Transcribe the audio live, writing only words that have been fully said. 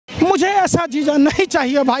मुझे ऐसा जीजा नहीं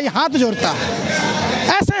चाहिए भाई, हाथ जोड़ता है।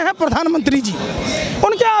 ऐसे हैं प्रधानमंत्री जी,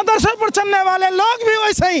 उनके आदर्शों पर चलने वाले लोग भी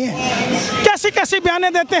वैसे ही हैं। कैसी कैसी बयाने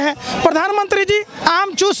देते हैं प्रधानमंत्री जी।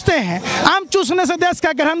 आम चूसते हैं, आम चूसने से देश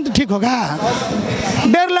का ग्रहण ठीक होगा?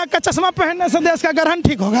 1.5 लाख का चश्मा पहनने से देश का ग्रहण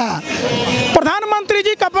ठीक होगा? प्रधानमंत्री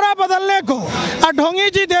जी कपड़ा बदलने को और ढोंगी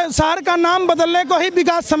जी शहर का नाम बदलने को ही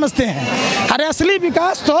विकास समझते हैं। अरे असली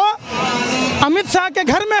विकास तो अमित शाह के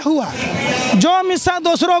घर में हुआ। जो अमित शाह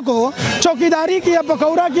दूसरों को चौकीदारी की या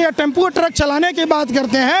पकौड़ा की या टेम्पो ट्रक चलाने की बात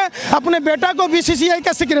करते हैं, अपने बेटा को बीसीसीआई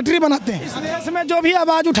का सेक्रेटरी बनाते हैं। इस देश में जो भी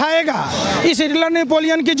आवाज़ उठाएगा इस हिटलर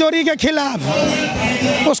नेपोलियन की जोड़ी के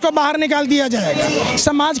खिलाफ, उसको बाहर निकाल दिया जाएगा।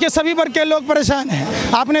 समाज के सभी वर्ग के लोग परेशान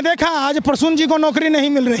हैं। आपने देखा आज प्रसून जी को नौकरी नहीं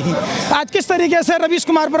मिल रही, आज किस तरीके से रवीश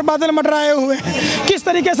कुमार पर बादल मंडराए हुए हैं, किस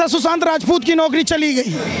तरीके से सुशांत राजपूत की नौकरी चली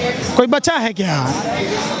गई। कोई बचा है क्या?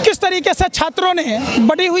 किस तरीके से छात्रों ने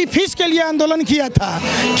बढ़ी हुई फीस के लिए आंदोलन किया था।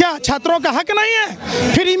 क्या छात्रों का हक नहीं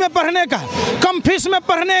है फ्री में पढ़ने का, कम फीस में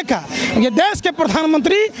पढ़ने का? ये देश के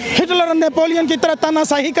प्रधानमंत्री हिटलर और नेपोलियन की तरह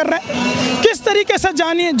तानाशाही कर रहे हैं। किस तरीके से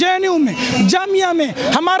जानिए जेएनयू में, जामिया में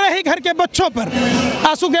हमारे ही घर के बच्चों पर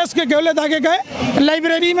आंसू गैस के गोले दागे गए।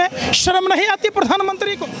 लाइब्रेरी में शर्म नहीं आती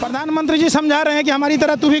प्रधानमंत्री को? प्रधानमंत्री जी समझा रहे हैं कि हमारी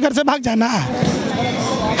तरह तू भी घर से भाग जाना,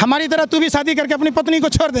 हमारी तरह तू भी शादी करके अपनी पत्नी को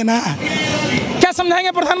छोड़ देना। क्या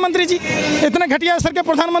समझाएंगे प्रधानमंत्री जी? इतने घटिया स्तर के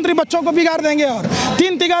प्रधानमंत्री बच्चों को बिगाड़ देंगे और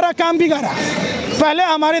 3 तिगारा काम बिगाड़ा। पहले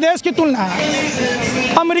हमारे देश की तुलना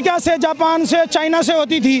अमेरिका से, जापान से, चाइना से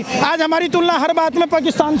होती थी, आज हमारी तुलना हर बात में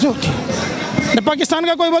पाकिस्तान से होती है। पाकिस्तान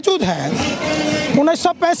का कोई वजूद है?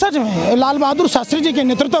 1965 में लाल बहादुर शास्त्री जी के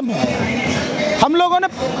नेतृत्व में हम लोगों ने,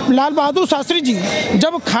 लाल बहादुर शास्त्री जी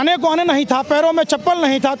जब खाने को आने नहीं था, पैरों में चप्पल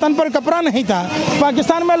नहीं था, तन पर कपड़ा नहीं था,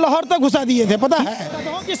 पाकिस्तान में लाहौर तक घुसा दिए थे। पता है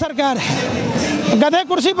गधों की सरकार है, गधे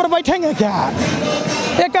कुर्सी पर बैठेंगे क्या?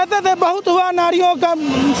 ये कहते थे बहुत हुआ नारियों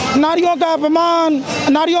का अपमान,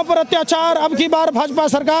 नारियों पर अत्याचार, अब की बार भाजपा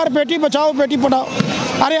सरकार बेटी बचाओ बेटी पढ़ाओ।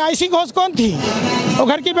 अरे ऐसी घोष कौन थी? वो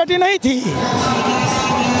घर की बेटी नहीं थी।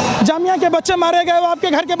 जामिया के बच्चे मारे गए, वो आपके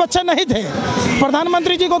घर के बच्चे नहीं थे।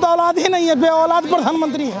 प्रधानमंत्री जी को तो औलाद ही नहीं है, बे औलाद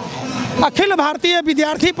प्रधानमंत्री है। अखिल भारतीय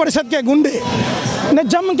विद्यार्थी परिषद के गुंडे ने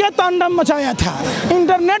जम के तांडव मचाया था,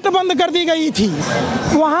 इंटरनेट बंद कर दी गई थी,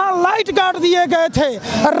 वहाँ लाइट काट दिए गए थे।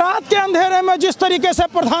 रात के अंधेरे में जिस तरीके से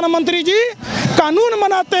प्रधानमंत्री जी कानून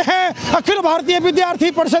बनाते हैं, अखिल भारतीय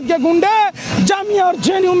विद्यार्थी परिषद के गुंडे जामिया और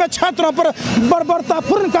जेएनयू में छात्रों पर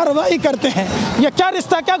बर्बरतापूर्ण कार्रवाई करते हैं। ये क्या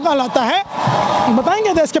रिश्ता, क्या कहलाता है?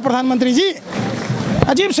 बताएंगे देश के प्रधानमंत्री जी?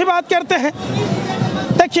 अजीब सी बात करते हैं।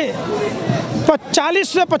 देखिए 40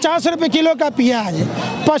 से 50 रुपये किलो का प्याज,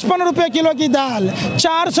 55 रुपये किलो की दाल,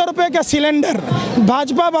 400 रुपये का सिलेंडर।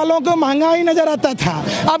 भाजपा वालों को महंगाई नजर आता था,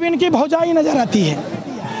 अब इनकी भौजाई नजर आती है।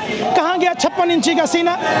 कहाँ गया 56 इंची का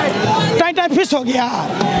सीना? टाइट फिश हो गया।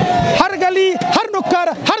 हर गली, हर नुक्कड़,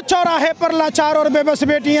 हर चौराहे पर लाचार और बेबस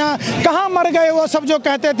बेटियां। कहाँ मर गए वो सब जो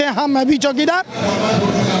कहते थे हाँ मैं भी चौकीदार?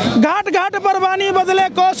 घाट घाट पर बानी बदले,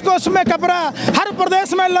 कोस कोस में कपड़ा, हर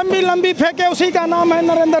प्रदेश में लंबी लंबी फेंके, उसी का नाम है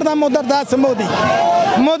नरेंद्र दामोदर दास मोदी।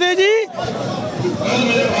 मोदी जी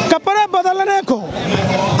कपड़े बदलने को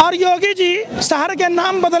और योगी जी शहर के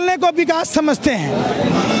नाम बदलने को विकास समझते हैं।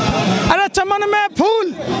 अरे चमन में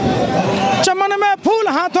फूल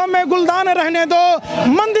हाथों में गुलदान रहने दो,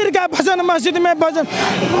 मंदिर का भजन मस्जिद में भजन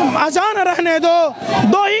अजान रहने दो।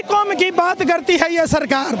 दो ही कौम की बात करती है ये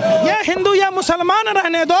सरकार, ये हिंदू या मुसलमान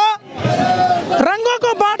रहने दो। रंगों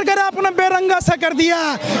को बांट कर आपने बेरंगा सा कर दिया,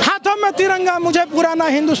 हाथों में तिरंगा, मुझे पुराना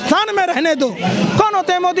हिंदुस्तान में रहने दो। कौन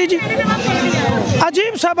होते हैं मोदी जी?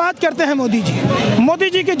 अजीब सा बात करते हैं मोदी जी। मोदी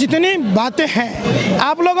जी की जितनी बातें हैं,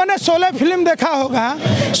 आप लोगों ने 16 फिल्म देखा होगा।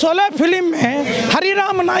 16 फिल्म में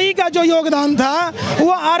हरिराम नाई का जो योगदान था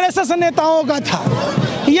वो आरएसएस नेताओं का था।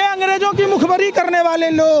 ये अंग्रेजों की मुखबरी करने वाले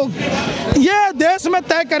लोग ये देश में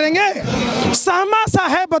तय करेंगे सहमा सा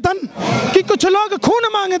है वतन कि कुछ लोग खून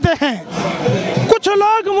मांगते हैं, कुछ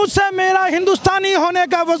लोग मुझसे मेरा हिंदुस्तानी होने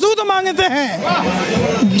का वजूद मांगते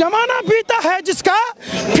हैं। जमाना बीता है जिसका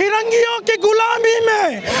फिरंगियों की गुलामी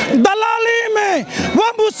में, दलाली में,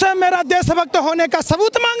 वो मुझसे मेरा देशभक्त होने का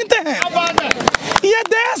सबूत मांगते हैं। ये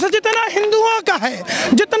देश जितना हिंदुओं का है,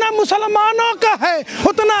 जितना मुसलमानों का है,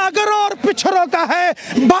 उतना अगरों और पिछड़ों का है,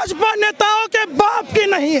 भाजपा नेताओं के बाप की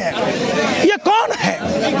नहीं है। ये कौन है?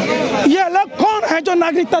 ये लोग कौन है जो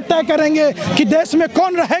नागरिकता तय करेंगे कि देश में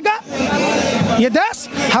कौन रहेगा? ये देश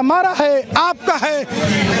हमारा है, आपका है।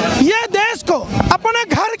 ये देश को अपने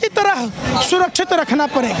घर की तरह सुरक्षित रखना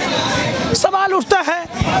पड़ेगा। सवाल उठता है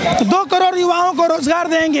 2 करोड़ युवाओं को रोजगार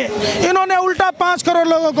देंगे, इन्होंने उल्टा 5 करोड़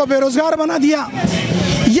लोगों को बेरोजगार बना दिया।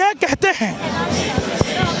 ये कहते हैं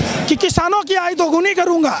कि किसानों की आय दोगुनी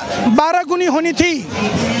करूंगा, 12 गुनी होनी थी।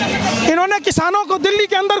 इन्होंने किसानों को दिल्ली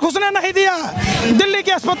के अंदर घुसने नहीं दिया, दिल्ली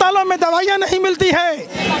के अस्पतालों में दवाइयाँ नहीं मिलती है,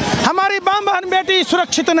 हमारी मां बहन बेटी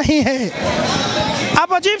सुरक्षित नहीं है।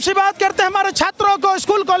 आप अजीब सी बात करते हैं, हमारे छात्रों को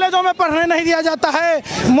स्कूल कॉलेजों में पढ़ने नहीं दिया जाता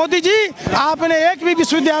है। मोदी जी, आपने एक भी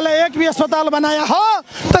विश्वविद्यालय, एक भी अस्पताल बनाया हो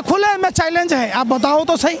तो खुले में चैलेंज है, आप बताओ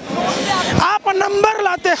तो सही। आप नंबर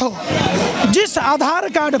लाते हो, जिस आधार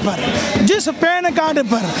कार्ड पर, जिस पैन कार्ड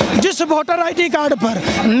पर, जिस वोटर आईडी कार्ड पर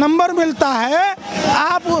नंबर मिलता है,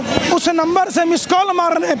 आप उस नंबर से मिस कॉल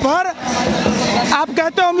मारने पर आप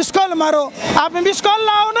कहते हो मिस कॉल मारो। आप मिस कॉल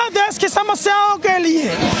लाओ ना देश की समस्याओं के लिए।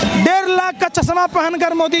 1.5 लाख का चश्मा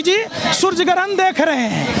पहनकर मोदी जी सूर्य ग्रहण देख रहे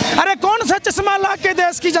हैं। अरे कौन सा चश्मा ला के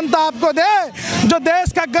देश की जनता आपको दे जो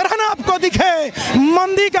देश का ग्रहण आपको दिखे?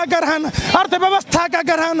 मंदी का ग्रहण, अर्थव्यवस्था का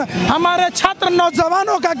ग्रहण, हमारे छात्र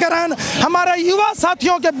नौजवानों का ग्रहण, हमारे युवा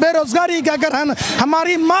साथियों के बेरोजगारी का ग्रहण,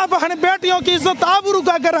 हमारी माँ बहन बेटियों की इज्जत आबरू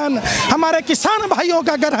का ग्रहण, हमारे किसान भाइयों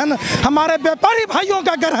का ग्रहण, हमारे व्यापारी भाइयों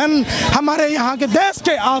का ग्रहण, हमारे यहाँ के देश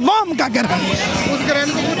के आवाम का ग्रहण। उस ग्रहण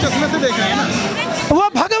को वो चश्मे से देख रहे हैं ना, वो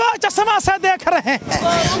भगवा चश्मा से देख रहे हैं,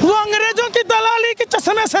 वो अंग्रेजों की दलाली के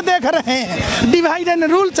चश्मे से देख रहे हैं, डिवाइड एंड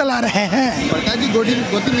रूल चला रहे हैं। प्रकाश जी, गोदी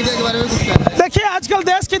मीडिया के बारे में कुछ कहना है? देखिए, आजकल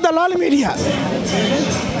देश की दलाल मीडिया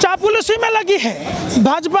चापलूसी में लगी है।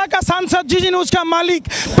 भाजपा का सांसद जी न्यूज का मालिक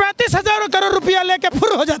 35,000 करोड़ रुपया लेके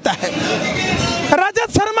फुर हो जाता है।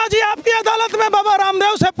 राजद शर्मा जी आपकी अदालत में बाबा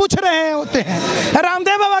रामदेव से पूछ रहे होते हैं,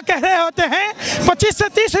 रामदेव बाबा कह रहे होते हैं 25 से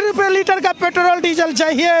 30 रुपये लीटर का पेट्रोल डीजल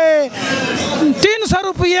चाहिए, 300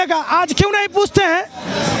 रुपये का। आज क्यों नहीं पूछते हैं?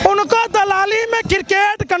 उनको दलाली में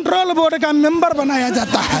क्रिकेट कंट्रोल बोर्ड का मेंबर बनाया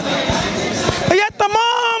जाता है। ये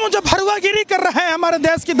तमाम जो भरुआगिरी कर रहे हैं हमारे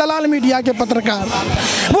देश की दलाल मीडिया के पत्रकार,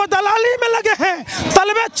 वो दलाली में लगे हैं,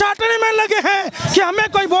 तलबे चाटने में लगे हैं कि हमें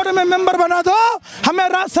कोई बोर्ड में मेंबर बना दो, हमें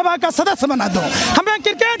राज्यसभा का सदस्य बना दो, हमें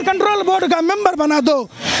क्रिकेट कंट्रोल बोर्ड का मेंबर बना दो।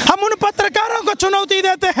 हम उन पत्रकारों को चुनौती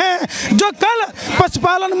देते हैं जो कल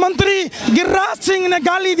पशुपालन मंत्री गिरिराज सिंह ने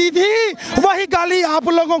गाली दी थी, वही गाली आप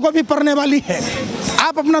लोगों को भी पड़ने वाली है।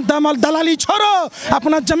 आप अपना दलाली छोड़ो,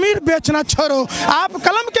 अपना जमीर बेचना छोड़ो, आप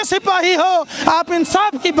कलम के सिपाही हो, आप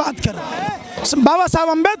इंसाफ की बात करो। बाबा साहब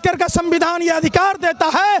अम्बेडकर का संविधान ये अधिकार देता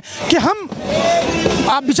है कि हम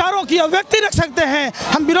आप विचारों की अभिव्यक्ति रख सकते हैं,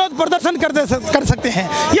 हम विरोध प्रदर्शन कर सकते हैं।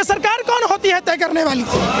 ये सरकार कौन होती है तय करने वाली?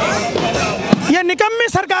 ये निकम्मी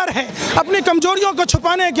सरकार है अपनी कमजोरियों को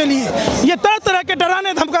छुपाने के लिए, ये तरह तरह के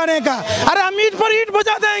डराने धमकाने का। अरे हम ईंट पर ईंट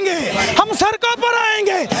बजा देंगे, हम सड़कों पर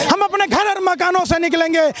आएंगे, हम अपने घर और मकानों से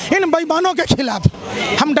निकलेंगे इन बेईमानों के खिलाफ।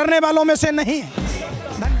 हम डरने वालों में से नहीं।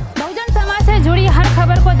 बहुजन समाज से जुड़ी हर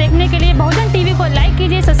खबर को देखने के लिए बहुजन टीवी को लाइक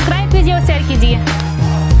कीजिए, सब्सक्राइब कीजिए और शेयर कीजिए।